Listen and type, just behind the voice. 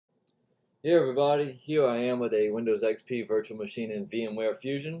Hey everybody, here I am with a Windows XP virtual machine in VMware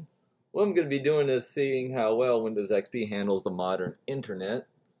Fusion. What I'm going to be doing is seeing how well Windows XP handles the modern internet.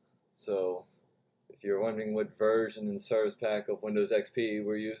 So, if you're wondering what version and service pack of Windows XP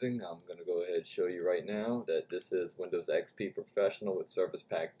we're using, I'm going to go ahead and show you right now that this is Windows XP Professional with Service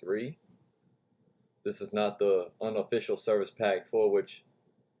Pack 3. This is not the unofficial Service Pack 4, which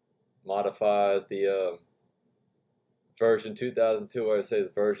modifies the version 2002, where it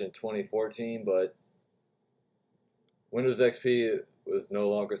says version 2014, but Windows XP was no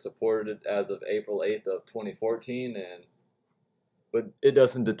longer supported as of April 8th of 2014, but it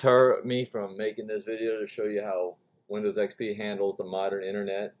doesn't deter me from making this video to show you how Windows XP handles the modern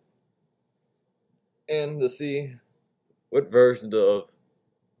internet and to see what versions of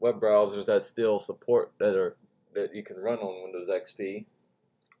web browsers that still support that you can run on Windows XP,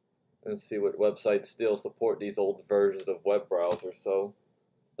 and see what websites still support these old versions of web browsers. So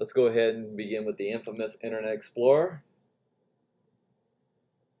let's go ahead and begin with the infamous Internet Explorer.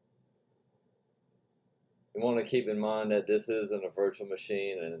 You want to keep in mind that this isn't a virtual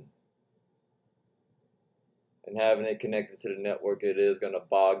machine, and having it connected to the network, it is going to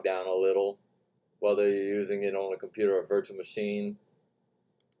bog down a little. Whether you're using it on a computer or a virtual machine,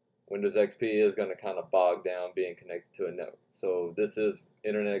 Windows XP is going to kind of bog down being connected to a network. So this is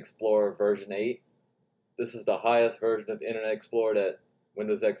Internet Explorer version 8. This is the highest version of Internet Explorer that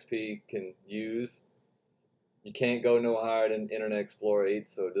Windows XP can use. You can't go no higher than Internet Explorer 8,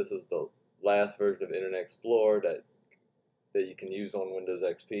 so this is the last version of Internet Explorer that you can use on Windows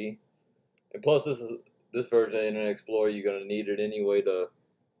XP. And plus, this version of Internet Explorer, you're going to need it anyway to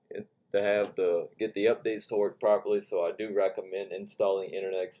get the updates to work properly. So I do recommend installing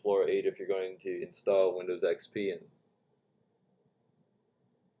Internet Explorer 8 if you're going to install Windows XP and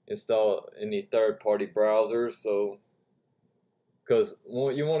install any third-party browsers. So, because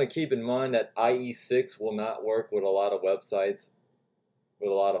you want to keep in mind that IE6 will not work with a lot of websites,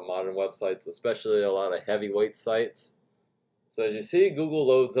 with a lot of modern websites, especially a lot of heavyweight sites. So as you see, Google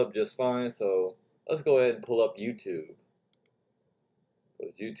loads up just fine. So let's go ahead and pull up YouTube,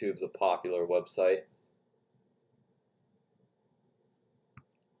 because YouTube's a popular website.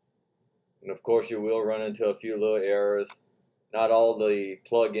 And of course, you will run into a few little errors. Not all the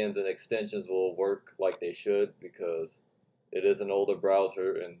plugins and extensions will work like they should, because it is an older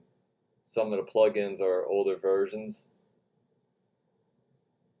browser and some of the plugins are older versions.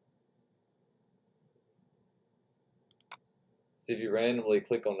 See, if you randomly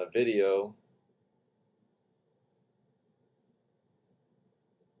click on a video,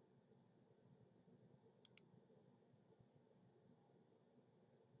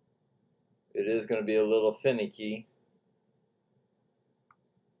 it is going to be a little finicky,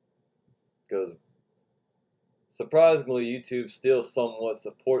 because surprisingly YouTube still somewhat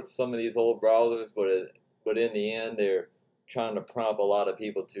supports some of these old browsers, but in the end they're trying to prompt a lot of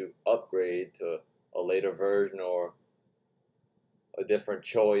people to upgrade to a later version or a different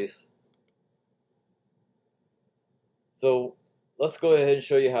choice. So let's go ahead and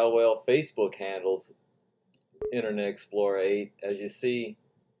show you how well Facebook handles Internet Explorer 8. As you see,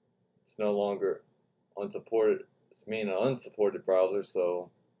 it's no longer unsupported. It's meaning an unsupported browser.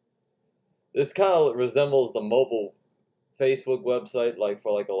 So this kind of resembles the mobile Facebook website, like for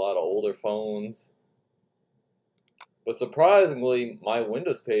a lot of older phones. But surprisingly, my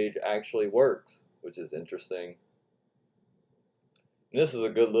Windows page actually works, which is interesting. And this is a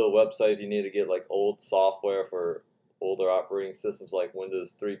good little website if you need to get like old software for older operating systems like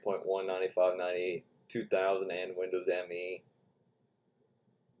Windows 3.1, 95, 98, 2000, and Windows ME.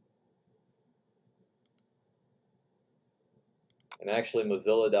 And actually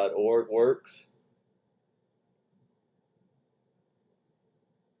Mozilla.org works.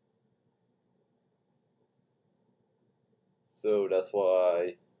 So that's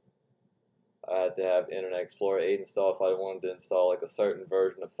why I had to have Internet Explorer 8 installed if I wanted to install like a certain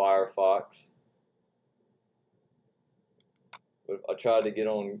version of Firefox. But I tried to get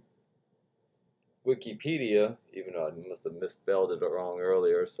on Wikipedia, even though I must have misspelled it wrong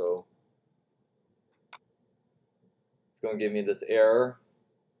earlier, so it's going to give me this error.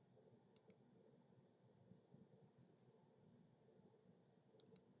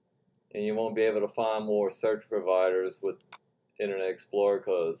 And you won't be able to find more search providers with Internet Explorer,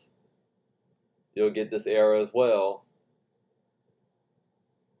 because you'll get this error as well.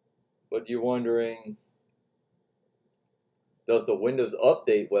 But you're wondering, does the Windows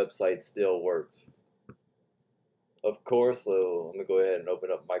Update website still work? Of course, so let me go ahead and open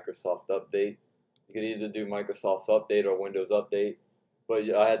up Microsoft Update. You could either do Microsoft Update or Windows Update, but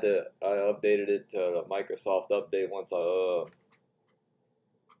I updated it to Microsoft Update once I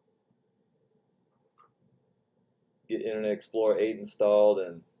get Internet Explorer 8 installed,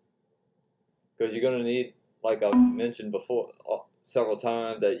 and because you're going to need, like I mentioned before several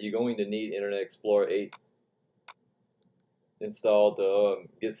times, that you're going to need Internet Explorer 8 installed to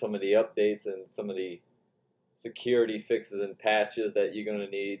get some of the updates and some of the security fixes and patches that you're going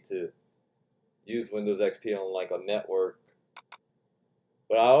to need to use Windows XP on like a network.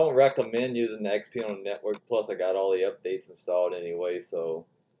 But I don't recommend using the XP on a network. Plus, I got all the updates installed anyway, so.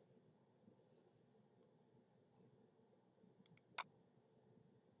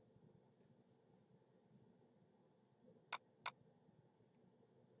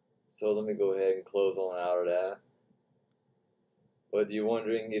 So let me go ahead and close on out of that. But you're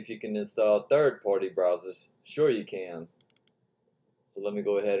wondering if you can install third-party browsers? Sure you can. So let me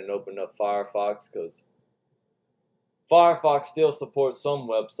go ahead and open up Firefox, because Firefox still supports some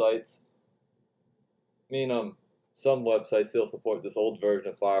websites. I mean, some websites still support this old version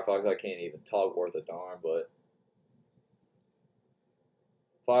of Firefox. I can't even talk worth a darn, but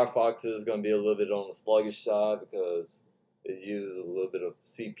Firefox is going to be a little bit on the sluggish side because it uses a little bit of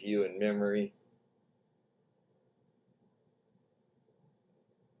CPU and memory.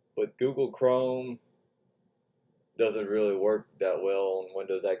 But Google Chrome doesn't really work that well on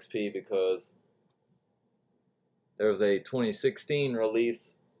Windows XP because there was a 2016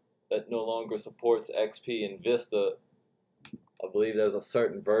 release that no longer supports XP and Vista. I believe there's a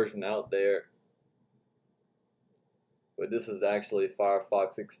certain version out there, but this is actually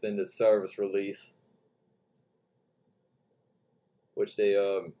Firefox Extended Service release, which they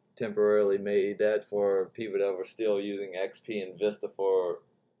temporarily made that for people that were still using XP and Vista for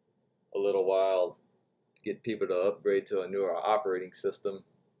a little while, to get people to upgrade to a newer operating system.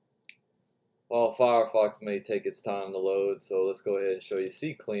 While Firefox may take its time to load, so let's go ahead and show you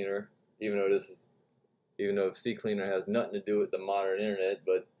CCleaner, even though CCleaner has nothing to do with the modern internet,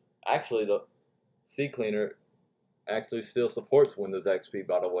 but actually the CCleaner actually still supports Windows XP,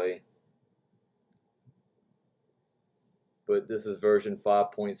 by the way. But this is version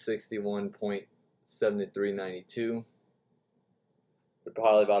 5.61.7392. But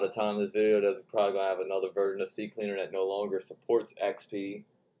probably by the time this video does, probably going to have another version of CCleaner that no longer supports XP.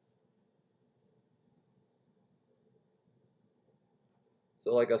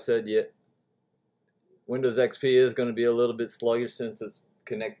 So like I said, Windows XP is going to be a little bit sluggish since it's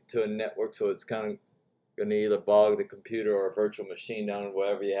connected to a network, so it's kind of going to either bog the computer or a virtual machine down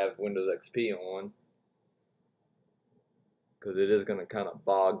wherever you have Windows XP on, because it is going to kind of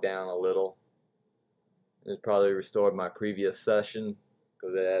bog down a little. It probably restored my previous session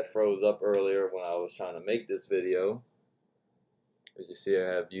because it had froze up earlier when I was trying to make this video. As you see, I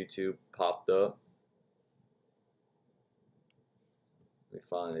have YouTube popped up. Let me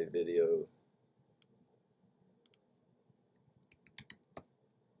find a video.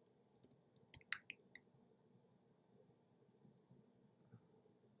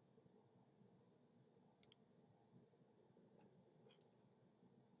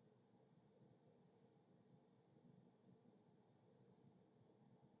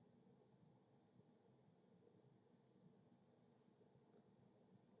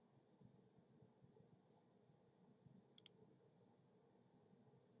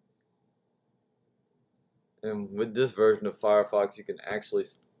 And with this version of Firefox, you can actually,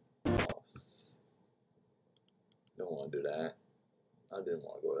 don't want to do that. I didn't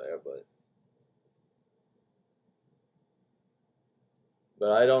want to go there,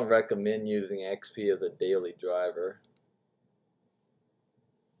 but I don't recommend using XP as a daily driver.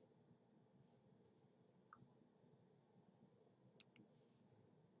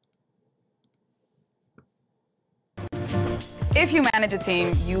 If you manage a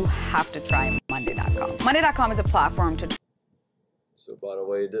team, you have to try Monday.com. Monday.com is a platform to... So by the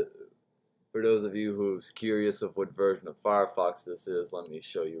way, for those of you who's curious of what version of Firefox this is, let me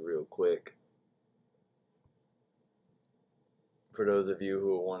show you real quick. For those of you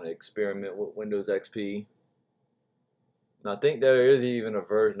who want to experiment with Windows XP, and I think there is even a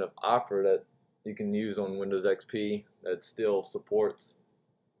version of Opera that you can use on Windows XP that still supports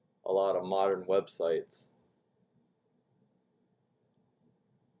a lot of modern websites.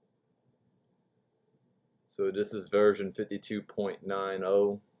 So this is version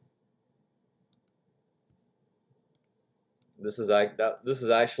 52.90. This is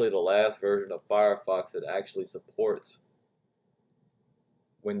actually the last version of Firefox that actually supports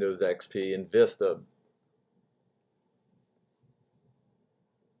Windows XP and Vista.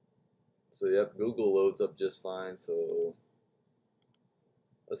 So yep, Google loads up just fine. So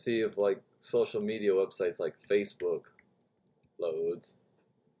let's see if like social media websites like Facebook loads.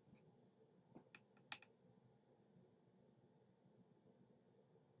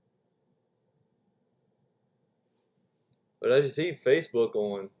 But as you see, Facebook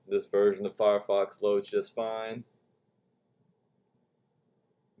on this version of Firefox loads just fine.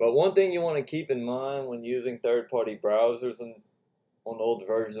 But one thing you want to keep in mind when using third-party browsers on old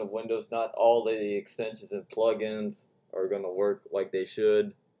versions of Windows, not all of the extensions and plugins are going to work like they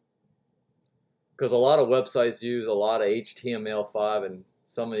should. Because a lot of websites use a lot of HTML5, and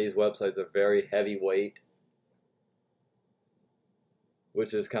some of these websites are very heavyweight,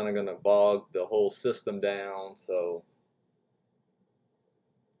 which is kind of going to bog the whole system down. So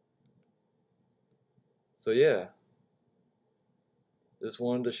yeah, just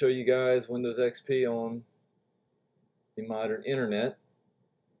wanted to show you guys Windows XP on the modern internet.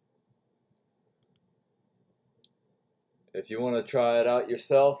 If you want to try it out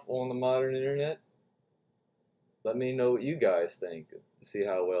yourself on the modern internet, let me know what you guys think to see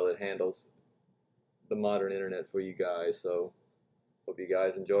how well it handles the modern internet for you guys. So hope you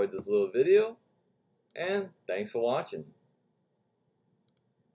guys enjoyed this little video, and thanks for watching.